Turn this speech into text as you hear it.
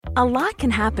A lot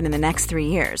can happen in the next 3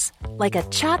 years. Like a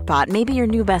chatbot may be your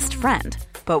new best friend.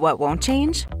 But what won't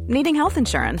change? Needing health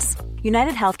insurance.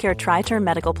 United Healthcare Tri-Term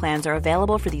Medical Plans are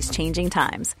available for these changing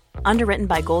times. Underwritten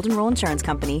by Golden Rule Insurance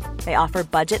Company, they offer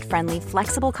budget-friendly,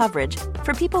 flexible coverage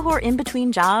for people who are in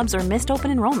between jobs or missed open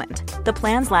enrollment. The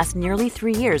plans last nearly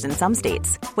 3 years in some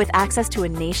states, with access to a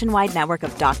nationwide network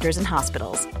of doctors and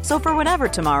hospitals. So for whatever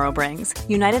tomorrow brings,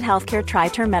 United Healthcare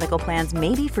Tri-Term Medical Plans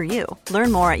may be for you.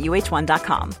 Learn more at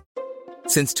uh1.com.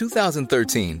 Since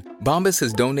 2013, Bombas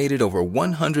has donated over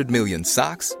 100 million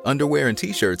socks, underwear, and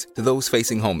T-shirts to those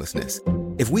facing homelessness.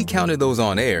 If we counted those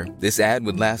on air, this ad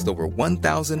would last over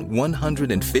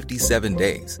 1,157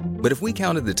 days. But if we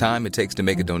counted the time it takes to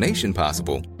make a donation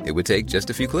possible, it would take just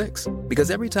a few clicks.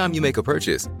 Because every time you make a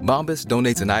purchase, Bombas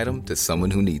donates an item to someone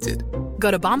who needs it.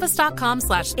 Go to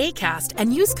bombas.com/ACAST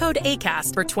and use code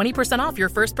ACAST for 20% off your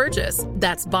first purchase.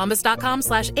 That's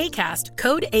bombas.com/ACAST,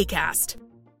 code ACAST.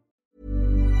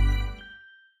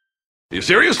 Are you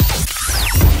serious?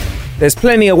 There's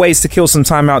plenty of ways to kill some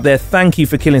time out there. Thank you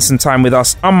for killing some time with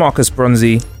us. I'm Marcus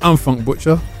Bronzy. I'm Funk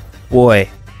Butcher. Boy.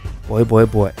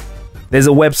 There's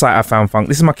a website I found, Funk.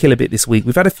 This is my killer bit this week.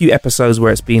 We've had a few episodes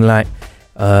where it's been like,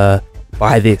 buy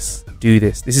this, do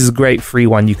this. This is a great free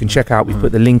one you can check out. We've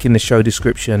put the link in the show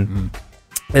description.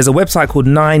 There's a website called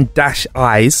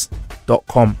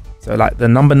 9-eyes.com. So like the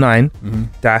number 9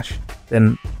 dash,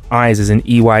 then eyes as in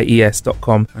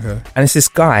EYES.com. Okay. And it's this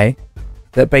guy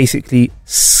that basically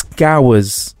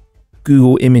scours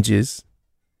Google Images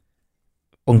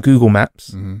on Google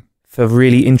Maps for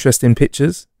really interesting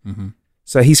pictures.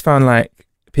 So he's found like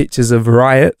pictures of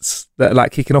riots that are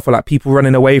like kicking off, or like people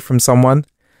running away from someone,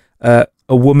 a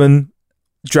woman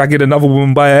dragging another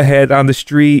woman by her hair down the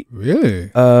street.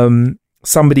 Really?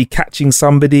 Somebody catching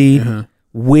somebody,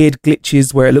 weird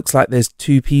glitches where it looks like there's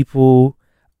two people,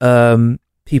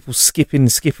 people skipping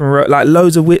road, like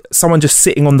loads of weird, someone just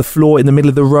sitting on the floor in the middle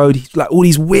of the road, like all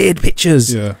these weird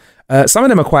pictures. Some of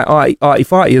them are quite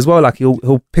arty-farty as well. Like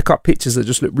he'll pick up pictures that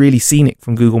just look really scenic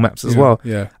from Google Maps as well.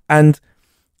 And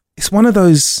it's one of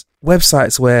those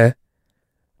websites where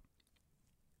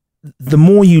the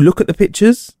more you look at the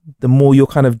pictures, the more you're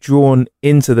kind of drawn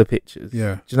into the pictures. Do you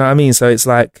know what I mean? So it's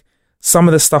like some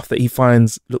of the stuff that he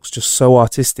finds looks just so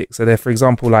artistic. So there, for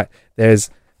example, like there's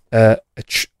a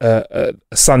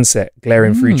sunset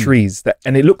glaring through trees,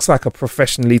 and it looks like a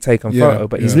professionally taken photo,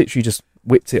 but he's literally just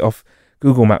whipped it off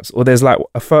Google Maps. Or there's like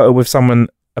a photo with someone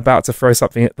about to throw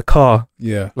something at the car,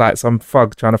 like some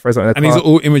thug trying to throw something at the car. And these are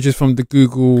all images from the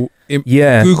Google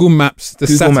Maps, the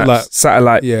Google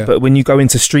satellite. But when you go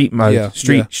into street mode,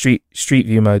 street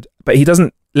view mode, but he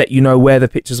doesn't let you know where the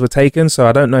pictures were taken. So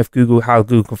I don't know if how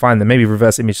Google can find them. Maybe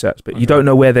reverse image search, but you don't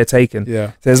know where they're taken.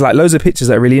 There's like loads of pictures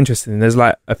that are really interesting. There's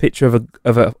like a picture of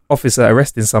a officer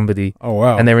arresting somebody. Oh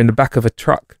wow! And they're in the back of a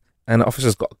truck, and the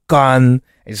officer's got a gun.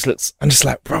 It just looks. I'm just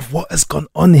like, bruv, what has gone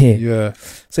on here?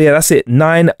 So yeah, that's it.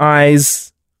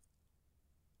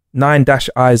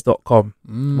 9-eyes.com.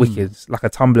 Wicked. It's like a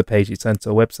Tumblr page you turn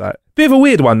to a website. Bit of a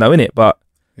weird one though, innit? But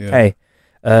hey,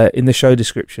 in the show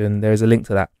description there is a link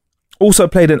to that. Also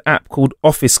played an app called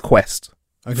Office Quest.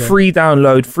 Free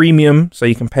download, freemium, so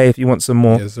you can pay if you want some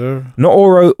more. Yes, sir. Not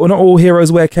all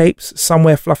heroes wear capes. Some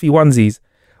wear fluffy onesies.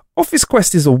 Office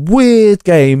Quest is a weird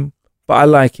game, but I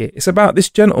like it. It's about this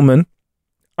gentleman,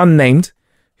 unnamed,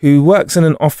 who works in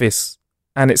an office,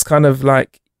 and it's kind of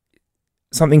like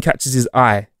something catches his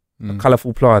eye, a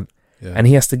colourful plant, and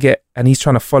he has to and he's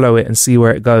trying to follow it and see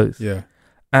where it goes.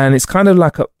 And it's kind of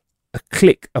like a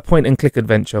point and click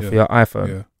adventure for your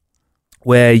iPhone,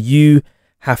 where you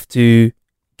have to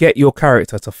get your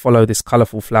character to follow this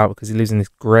colourful flower because he lives in this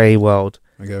grey world.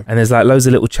 And there's like loads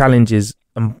of little challenges,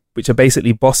 which are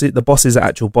basically bosses. The bosses are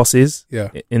actual bosses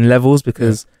in levels,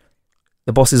 because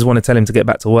the bosses want to tell him to get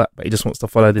back to work, but he just wants to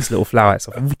follow this little flower. It's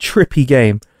a trippy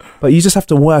game, but you just have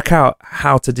to work out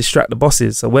how to distract the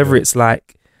bosses. So whether it's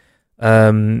like,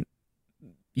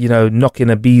 knocking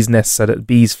a bee's nest so that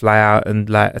bees fly out and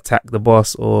like attack the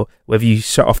boss, or whether you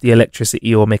shut off the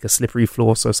electricity or make a slippery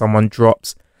floor so someone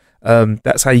drops.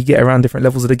 That's how you get around different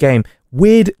levels of the game.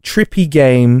 Weird, trippy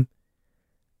game.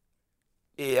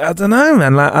 I don't know,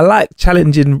 man. Like, I like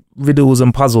challenging riddles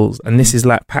and puzzles, and this is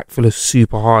like packed full of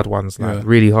super hard ones, like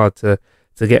really hard to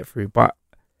get through. But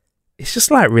it's just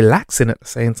like relaxing at the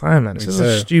same time, man. It's just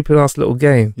a stupid ass little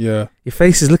game. Your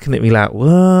face is looking at me like,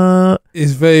 what?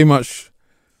 It's very much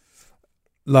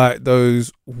like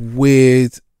those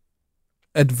weird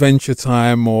Adventure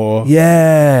Time or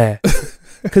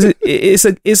because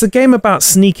it's a game about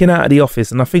sneaking out of the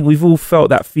office, and I think we've all felt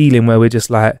that feeling where we're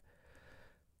just like,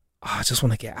 I just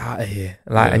want to get out of here.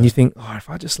 Like, and you think, if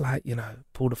I just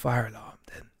pull the fire alarm,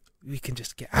 then we can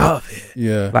just get out of here.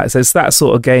 Yeah. Like, so it's that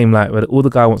sort of game, like, where all the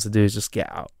guy wants to do is just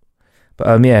get out.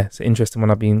 But yeah, it's an interesting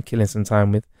one I've been killing some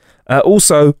time with.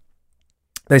 Also,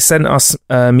 they sent us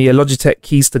me a Logitech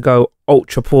Keys to Go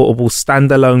ultra portable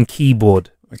standalone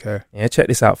keyboard. Okay. Yeah, check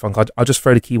this out, Funk. I'll just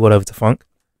throw the keyboard over to Funk.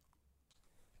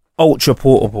 Ultra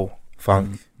portable,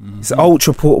 Funk. Mm-hmm. It's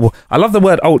ultra portable. I love the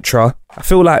word ultra. I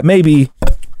feel like maybe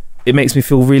it makes me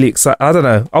feel really excited. I don't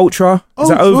know. Ultra? Is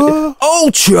that over?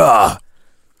 Ultra!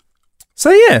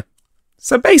 So yeah.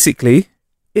 So basically,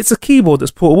 it's a keyboard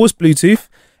that's portable. It's Bluetooth.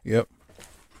 Yep.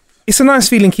 It's a nice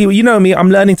feeling keyboard. You know me, I'm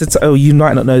learning to... you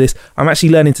might not know this. I'm actually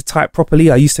learning to type properly.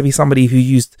 I used to be somebody who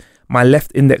used my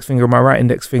left index finger and my right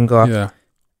index finger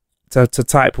to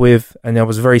type with, and I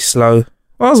was very slow.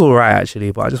 Well, I was all right,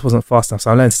 actually, but I just wasn't fast enough,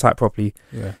 so I learned to type properly.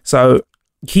 Yeah. So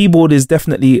keyboard is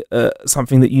definitely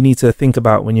something that you need to think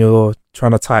about when you're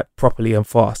trying to type properly and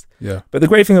fast. Yeah. But the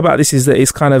great thing about this is that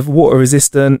it's kind of water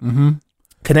resistant,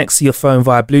 connects to your phone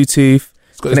via Bluetooth,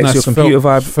 got connects nice to your computer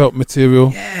via felt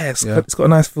material. Yeah, it's got a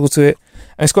nice feel to it,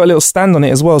 and it's got a little stand on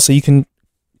it as well, so you can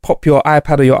pop your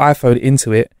iPad or your iPhone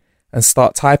into it and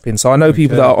start typing. So I know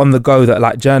people that are on the go that are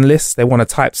like journalists, they want to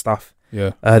type stuff.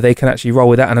 Yeah. They can actually roll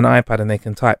with that on an iPad and they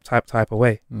can type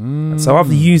away. And so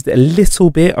I've used it a little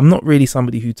bit. I'm not really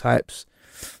somebody who types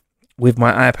with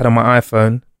my iPad and my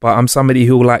iPhone, but I'm somebody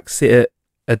who will like sit at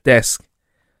a desk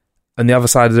on the other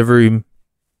side of the room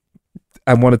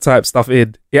and want to type stuff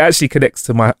in. It actually connects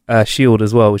to my Shield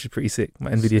as well, which is pretty sick.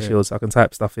 My Nvidia Shield, so I can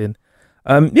type stuff in.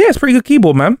 Yeah, it's a pretty good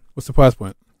keyboard, man. What's the price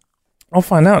point? I'll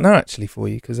find out now, actually, for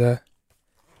you, because I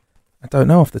don't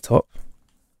know off the top.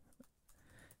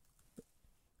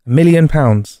 £1 million.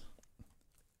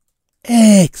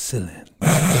 Excellent.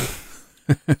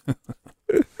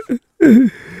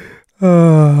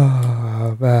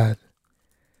 Oh, bad.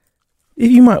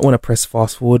 You might want to press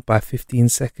fast forward by 15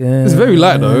 seconds. It's very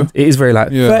light, though. It is very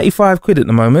light. Yeah. 35 quid at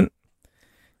the moment.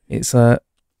 It's on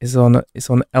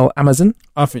Amazon.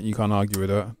 I think you can't argue with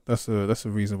that. That's a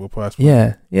reasonable price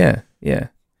point. Yeah.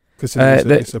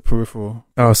 Considering it's a peripheral.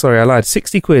 Oh, sorry, I lied.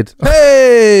 60 quid.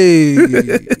 Hey!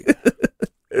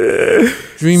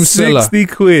 Dream seller. 60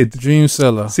 quid. Dream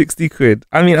seller. 60 quid.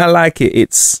 I mean, I like it.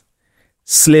 It's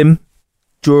slim,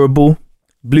 durable,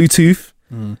 Bluetooth.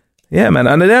 Yeah, man.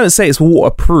 And I don't say it's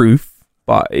waterproof,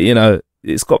 but, you know,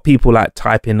 it's got people like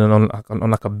typing and on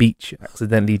like a beach,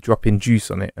 accidentally dropping juice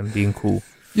on it and being cool.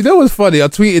 You know what's funny? I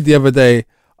tweeted the other day,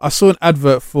 I saw an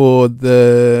advert for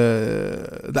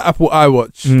the Apple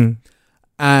iWatch,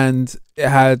 and it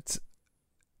had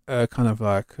a kind of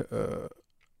like a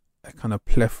kind of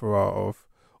plethora of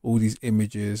all these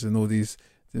images and all these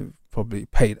probably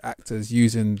paid actors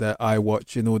using their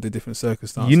iWatch in all the different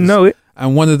circumstances. You know it.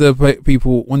 And one of the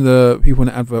people in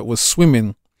the advert was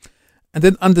swimming, and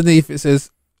then underneath it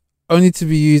says, "Only to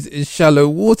be used in shallow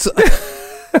water."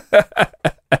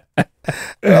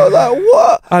 I was like,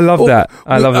 what? I love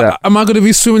that. Am I going to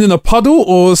be swimming in a puddle,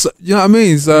 or you know what I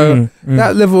mean? So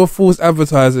that level of false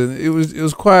advertising, it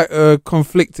was quite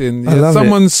conflicting.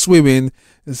 Someone's swimming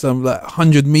in some like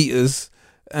 100 meters,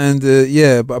 and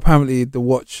but apparently the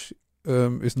watch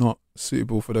is not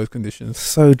suitable for those conditions.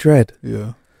 So dread.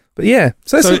 Yeah. But yeah,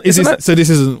 so this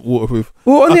isn't waterproof.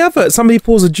 Well, on the advert, somebody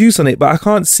pours a juice on it, but I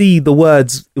can't see the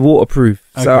words waterproof.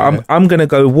 Okay. So I'm gonna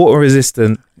go water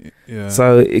resistant. Yeah.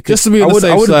 So just to be on the safe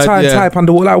side, I wouldn't try and type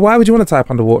underwater. Like, why would you want to type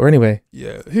underwater anyway?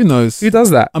 Yeah. Who knows? Who does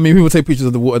that? I mean, people take pictures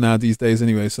of the water now these days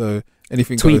anyway. So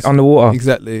anything tweet goes. Underwater.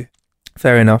 Exactly.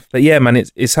 Fair enough. But yeah, man,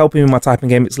 it's helping with my typing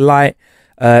game. It's light.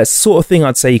 Sort of thing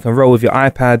I'd say you can roll with your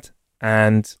iPad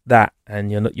and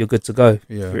you're good to go.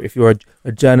 Yeah. If you're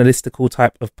a journalistical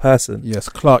type of person. Yes,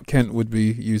 Clark Kent would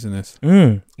be using this.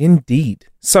 Indeed.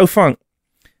 So Funk,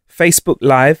 Facebook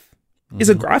Live is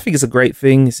I think it's a great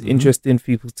thing. It's interesting for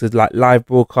people to like live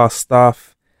broadcast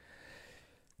stuff.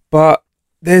 But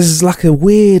there's like a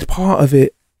weird part of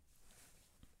it.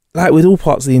 Like with all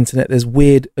parts of the internet, there's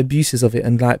weird abuses of it,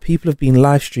 and like people have been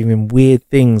live streaming weird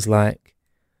things like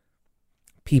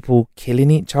people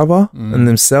killing each other and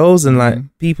themselves, and like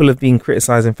people have been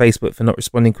criticizing Facebook for not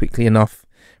responding quickly enough.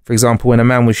 For example, when a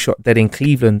man was shot dead in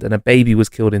Cleveland and a baby was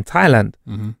killed in Thailand.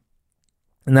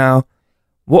 Now,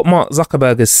 what Mark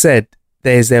Zuckerberg has said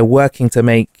is they're working to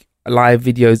make live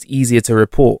videos easier to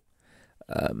report,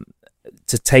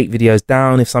 to take videos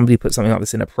down if somebody puts something up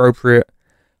that's inappropriate,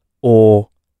 or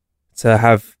to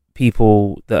have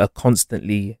people that are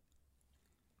constantly...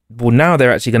 Well, now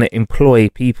they're actually going to employ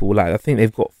people. Like I think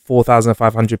they've got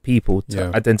 4,500 people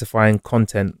to identifying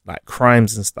content like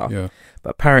crimes and stuff. Yeah.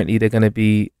 But apparently they're going to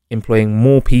be employing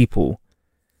more people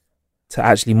to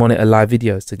actually monitor live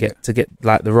videos to get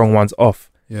like the wrong ones off.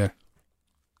 Yeah.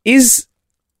 Is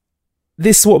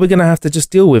this is what we're going to have to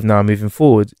just deal with now moving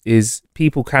forward, is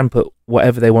people can put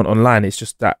whatever they want online. It's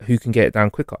just that who can get it down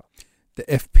quicker. The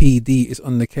FPD is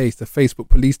on the case, the Facebook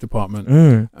Police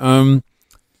Department.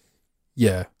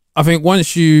 Yeah. I think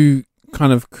once you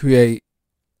kind of create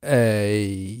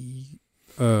you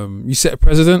set a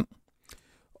precedent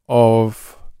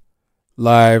of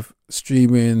live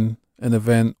streaming an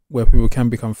event where people can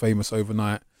become famous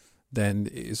overnight, then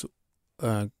it is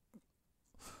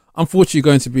unfortunately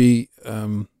going to be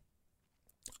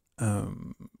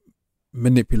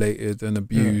manipulated and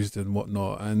abused and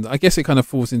whatnot. And I guess it kind of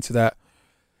falls into that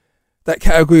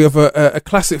category of a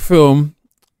classic film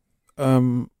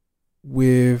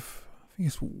with, I think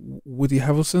it's Woody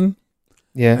Harrelson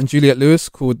and Juliette Lewis,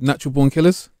 called Natural Born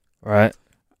Killers. Right.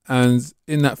 And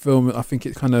in that film, I think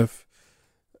it kind of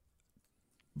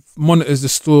monitors the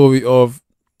story of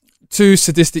two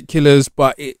sadistic killers,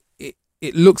 but it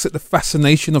looks at the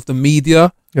fascination of the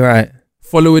media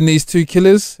following these two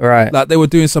killers. Right. Like they were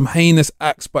doing some heinous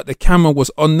acts, but the camera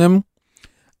was on them.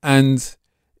 And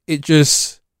it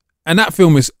just... And that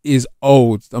film is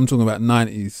old. I'm talking about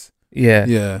 90s. Yeah.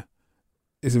 Yeah.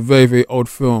 It's a very, very old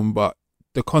film, but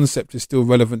the concept is still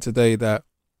relevant today, that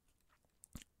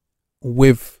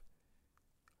with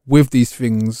these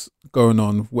things going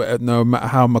on, no matter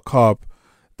how macabre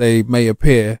they may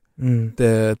appear,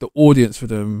 the audience for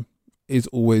them is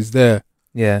always there.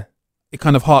 Yeah. It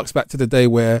kind of harks back to the day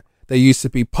where there used to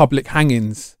be public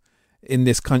hangings in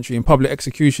this country and public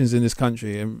executions in this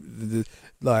country, and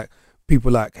like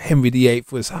people like Henry VIII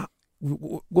was,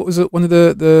 what was it? One of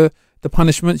the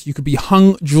punishments, you could be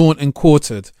hung, drawn, and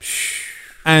quartered.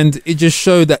 And it just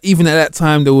showed that even at that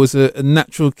time there was a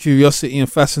natural curiosity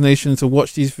and fascination to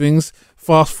watch these things.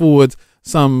 Fast forward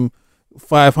some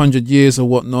 500 years or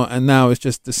whatnot, and now it's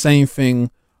just the same thing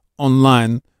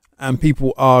online, and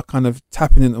people are kind of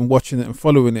tapping in and watching it and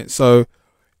following it. So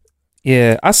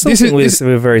yeah, I still think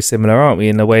we're very similar, aren't we,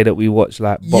 in the way that we watch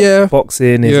like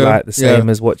boxing is like the same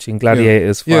as watching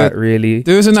gladiators fight. Really,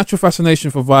 there is a natural fascination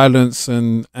for violence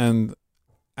and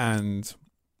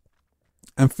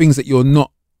things that you're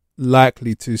not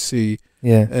likely to see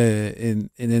in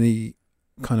any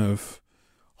kind of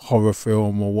horror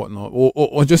film or whatnot,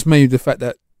 or just maybe the fact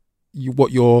that the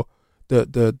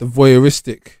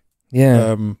voyeuristic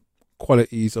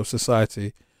qualities of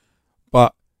society,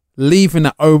 but leaving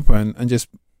that open and just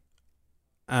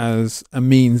as a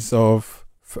means of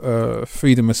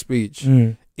freedom of speech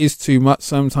is too much.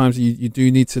 Sometimes you do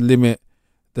need to limit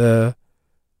the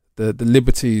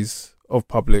liberties of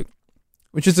public,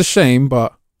 which is a shame,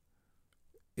 but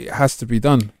it has to be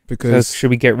done. Because so should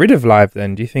we get rid of live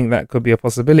then? Do you think that could be a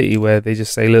possibility where they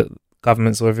just say, look,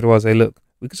 governments or whatever it was, say, look,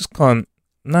 we just can't.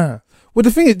 Nah. Well,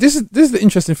 the thing is, this is the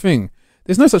interesting thing.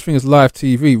 There's no such thing as live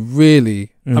TV,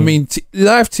 really. I mean,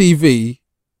 live TV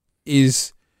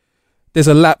there's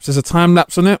a time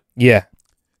lapse on it. Yeah.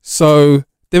 So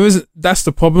that's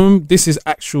the problem. This is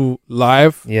actual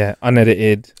live. Yeah,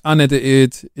 unedited.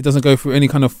 It doesn't go through any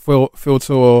kind of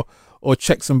filter or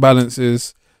checks and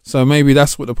balances. So maybe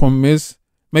that's what the problem is.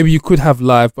 Maybe you could have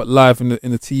live, but live in the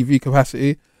TV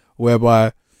capacity,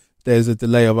 whereby there's a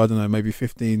delay of, I don't know, maybe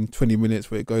 15, 20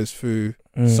 minutes where it goes through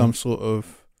some sort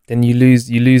of... Then you lose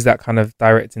that kind of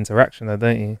direct interaction though,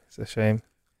 don't you? It's a shame.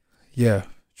 Yeah,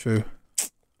 true.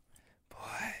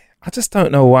 Boy, I just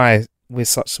don't know why we're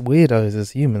such weirdos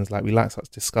as humans. Like, we like such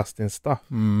disgusting stuff.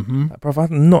 Mm-hmm. Like, bro,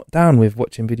 I'm not down with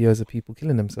watching videos of people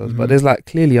killing themselves, but there's like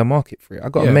clearly a market for it. I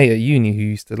got a mate at uni who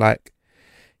used to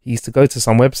go to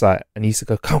some website and he used to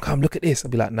go, come, look at this.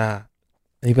 I'd be like, nah.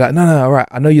 And he'd be like, no, all right,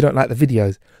 I know you don't like the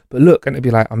videos, but look. And it'd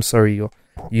be like, I'm sorry,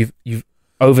 you've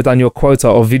overdone your quota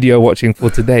of video watching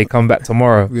for today. Come back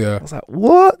tomorrow. Yeah. I was like,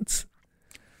 what?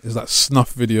 There's like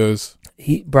snuff videos.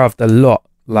 The lot.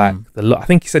 I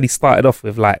think he said he started off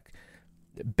with like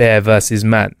bear versus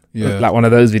man. Yeah. Like one of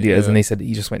those videos, and he said that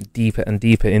he just went deeper and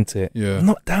deeper into it. Yeah. I'm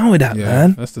not down with that,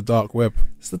 man. That's the dark web.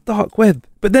 It's the dark web.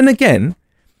 But then again,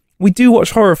 we do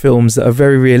watch horror films that are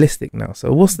very realistic now.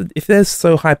 So if they're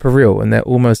so hyper real and they're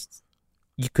almost,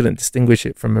 you couldn't distinguish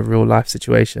it from a real life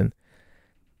situation,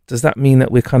 does that mean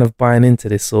that we're kind of buying into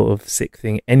this sort of sick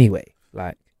thing anyway?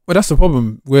 Like, well, that's the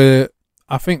problem, where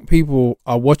I think people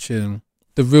are watching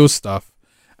the real stuff,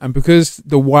 and because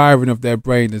the wiring of their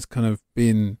brain has kind of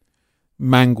been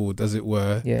mangled, as it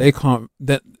were, they can't.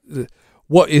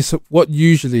 What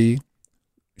usually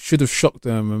should have shocked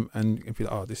them and be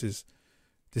like, oh, this is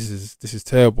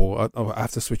terrible. I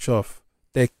have to switch off.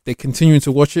 They continue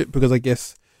to watch it because I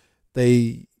guess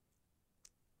they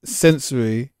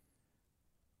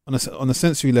on a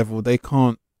sensory level, they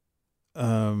can't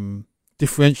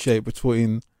differentiate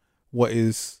between what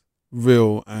is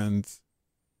real and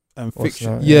and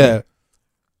fiction. not, Yeah.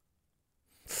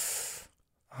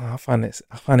 I find it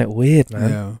weird, man.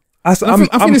 Yeah.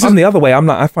 I'm the other way.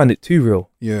 I find it too real.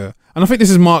 Yeah. And I think this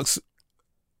is Mark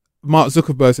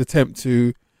Zuckerberg's attempt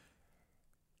to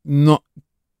not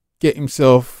get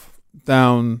himself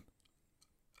down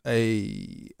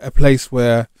a place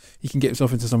where he can get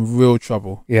himself into some real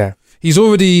trouble. Yeah. He's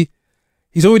already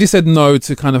said no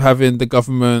to kind of having the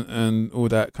government and all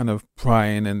that kind of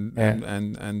prying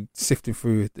and sifting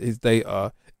through his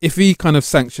data. If he kind of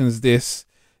sanctions this,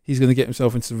 he's going to get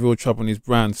himself into real trouble in his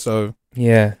brand. So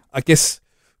yeah, I guess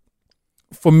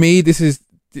for me, this is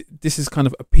kind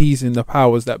of appeasing the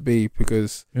powers that be,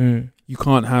 because you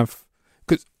can't have,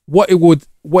 because what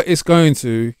it's going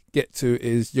to get to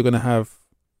is you're going to have,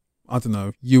 I don't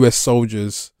know, US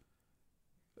soldiers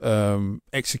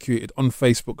executed on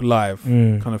Facebook Live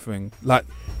kind of thing. Like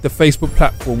the Facebook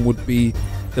platform would be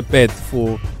the bed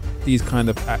for these kind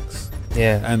of acts.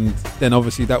 Yeah. And then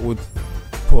obviously that would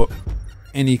put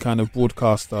any kind of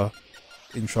broadcaster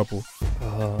in trouble.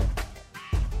 Oh.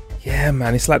 Yeah,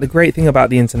 man. It's like the great thing about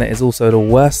the internet is also the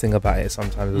worst thing about it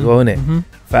sometimes as well, isn't it? Mm-hmm.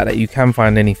 The fact that you can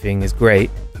find anything is great.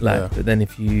 But then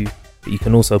you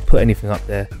can also put anything up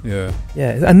there. Yeah.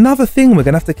 Yeah. Another thing we're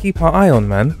going to have to keep our eye on,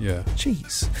 man. Yeah.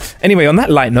 Jeez. Anyway, on that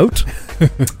light note,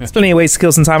 there's plenty of ways to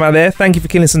kill some time out there. Thank you for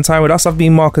killing some time with us. I've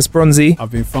been Marcus Bronzy.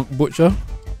 I've been Funk Butcher.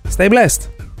 Stay blessed.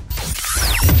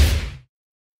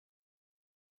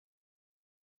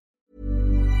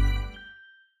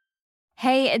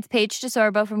 Hey, it's Paige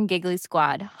DeSorbo from Giggly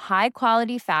Squad. High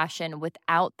quality fashion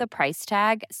without the price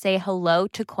tag. Say hello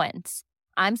to Quince.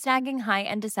 I'm snagging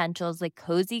high-end essentials like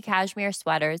cozy cashmere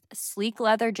sweaters, sleek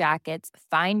leather jackets,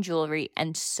 fine jewelry,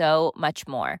 and so much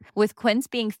more. With Quince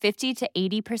being 50 to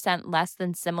 80% less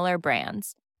than similar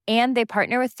brands. And they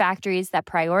partner with factories that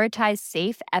prioritize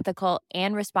safe, ethical,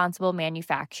 and responsible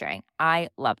manufacturing. I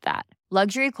love that.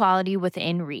 Luxury quality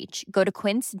within reach. Go to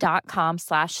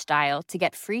quince.com/style to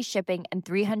get free shipping and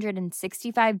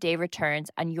 365-day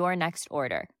returns on your next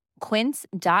order.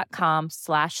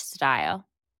 Quince.com/style.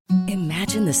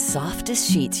 Imagine the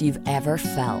softest sheets you've ever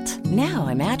felt. Now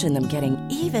imagine them getting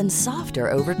even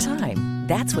softer over time.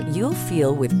 That's what you'll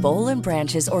feel with Boll &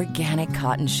 Branch's organic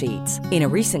cotton sheets. In a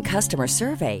recent customer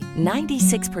survey,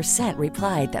 96%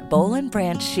 replied that Boll &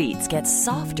 Branch sheets get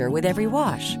softer with every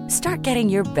wash. Start getting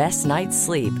your best night's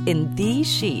sleep in these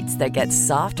sheets that get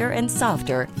softer and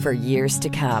softer for years to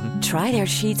come. Try their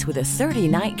sheets with a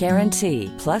 30-night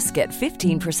guarantee. Plus, get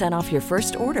 15% off your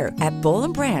first order at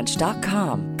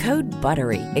bollandbranch.com. Code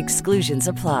BUTTERY. Exclusions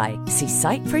apply. See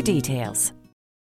site for details.